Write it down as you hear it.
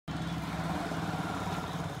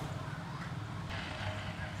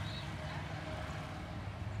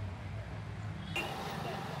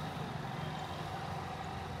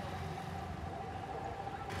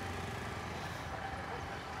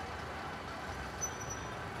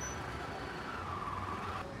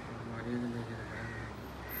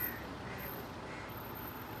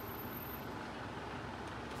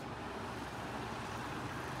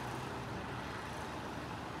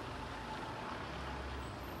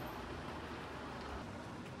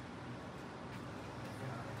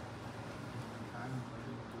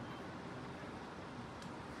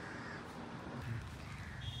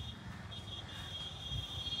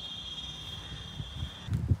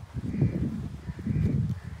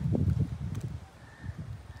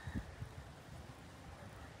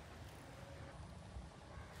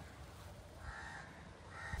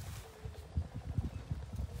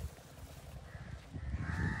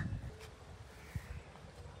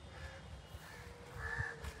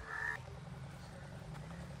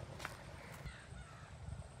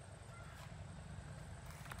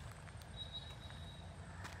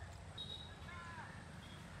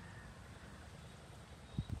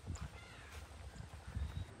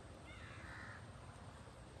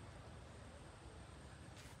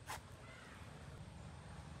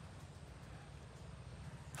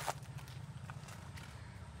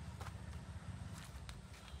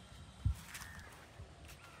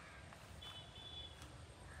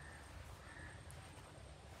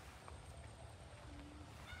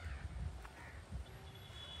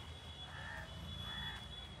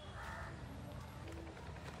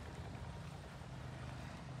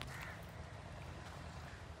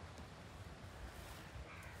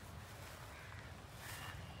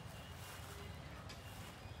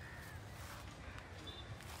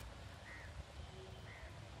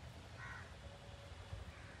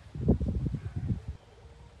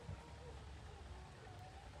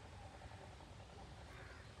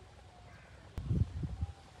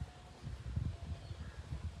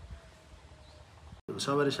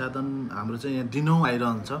सवारी साधन हाम्रो चाहिँ यहाँ दिनौँ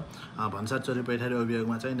आइरहन्छ। भन्सार चोरी पैठारी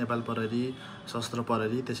अभियोगमा चाहिँ नेपाल प्रहरी, सशस्त्र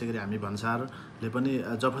प्रहरी, त्यसैगरी हामी भन्सारले पनि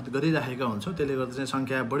जफत गरिराखेका हुन्छौँ। त्यसले गर्दा चाहिँ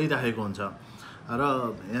सङ्ख्या बढिरहेको हुन्छ र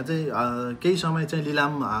यहाँ चाहिँ केही समय चाहिँ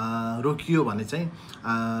लिलाम रोकियो भने चाहिँ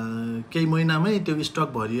केही महिनामै त्यो स्टक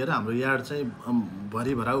भरिएर हाम्रो यार्ड चाहिँ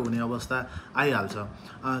भरिभराउ हुने अवस्था आइहाल्छ।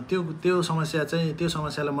 त्यो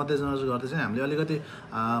समस्यालाई मध्यनजर गर्दै चाहिँ हामीले अलिकति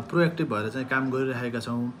प्रोएक्टिभ भएर चाहिँ काम गरिरहेका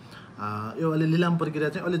छौँ। यो अलि लिलाम प्रक्रिया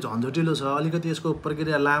चाहिँ अलि झन्झटिलो छ, अलिकति यसको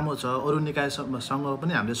प्रक्रिया लामो छ। अरू निकायसँग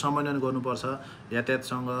पनि हामीले समन्वय गर्नुपर्छ।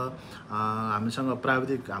 यातायातसँग हामीसँग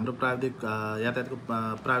हाम्रो प्राविधिक यातायातको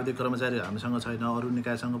प्राविधिक कर्मचारी हामीसँग छैन, अरू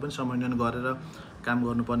निकायसँग पनि समन्वय गरेर काम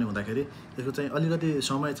गर्नुपर्ने हुँदाखेरि यसको चाहिँ अलिकति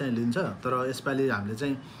समय चाहिँ लिन्छ। तर यसपालि हामीले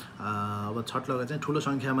चाहिँ अब छटलगा चाहिँ ठुलो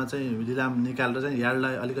सङ्ख्यामा चाहिँ लिलाम निकालेर चाहिँ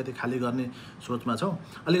यार्डलाई अलिकति खाली गर्ने सोचमा छौँ।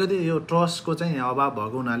 अलिकति यो ट्रस्टको चाहिँ अभाव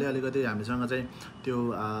भएको हुनाले अलिकति हामीसँग चाहिँ त्यो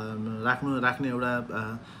राख्ने एउटा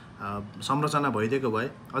संरचना भइदिएको भए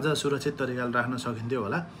अझ सुरक्षित तरिकाले राख्न सकिन्थ्यो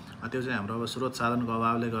होला। त्यो चाहिँ हाम्रो अब स्रोत साधनको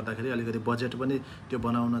अभावले गर्दाखेरि अलिकति बजेट पनि त्यो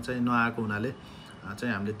बनाउन चाहिँ नआएको हुनाले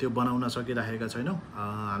चाहिँ हामीले त्यो बनाउन सकिरहेका छैनौँ।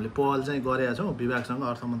 हामीले पहल चाहिँ गरेका छौँ, विभागसँग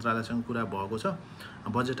अर्थ मन्त्रालयसँग कुरा भएको छ।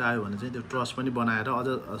 बजेट आयो भने चाहिँ त्यो ट्रस्ट पनि बनाएर अझ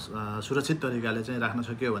सुरक्षित तरिकाले चाहिँ राख्न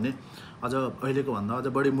सकियो भने अझ अहिलेको भन्दा अझ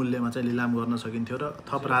बढी मूल्यमा चाहिँ लिलाम गर्न सकिन्थ्यो र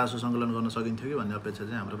थप राजस्व सङ्कलन गर्न सकिन्थ्यो कि भन्ने अपेक्षा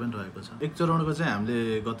चाहिँ हाम्रो पनि रहेको छ। एक चरणको चाहिँ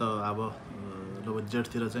हामीले गत अब लगभग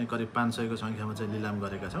जेठतिर चाहिँ करिब 500को सङ्ख्यामा चाहिँ लिलाम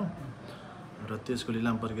गरेका छौँ र त्यसको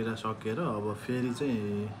लिलाम प्रक्रिया सकिएर अब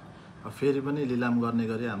फेरि पनि लिलाम गर्ने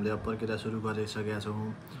गरी हामीले अब प्रक्रिया सुरु गरिसकेका छौँ।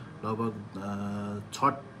 लगभग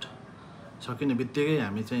छठ सकिने बित्तिकै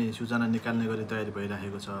हामी चाहिँ सूचना निकाल्ने गरी तयारी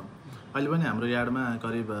भइरहेको छ। अहिले पनि हाम्रो यार्डमा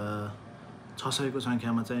करिब 600को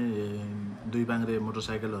सङ्ख्यामा चाहिँ 2 पाङ्ग्रे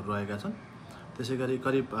मोटरसाइकलहरू रहेका छन्। त्यसै गरी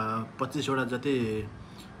करिब 25वटा जति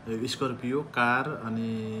स्कर्पियो, कार अनि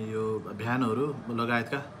यो भ्यानहरू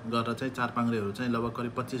लगायतका गरेर चाहिँ 4 पाङ्ग्रेहरू चाहिँ लगभग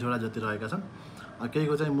करिब 25वटा जति रहेका छन्।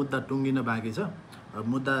 केहीको चाहिँ मुद्दा टुङ्गिन बाँकी छ।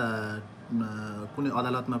 मुद्दा कुनै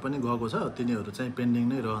अदालतमा पनि गएको छ, तिनीहरू चाहिँ पेन्डिङ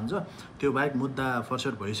नै रहन्छ। त्यो बाहेक मुद्दा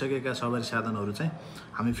फर्सेट भइसकेका सवारी साधनहरू चाहिँ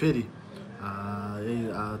हामी फेरि यही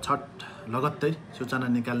छठ लगत्तै सूचना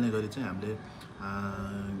निकाल्ने गरी चाहिँ हामीले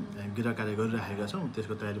गृह कार्य गरिरहेका छौँ।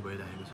 त्यसको तयारी भइरहेको छ।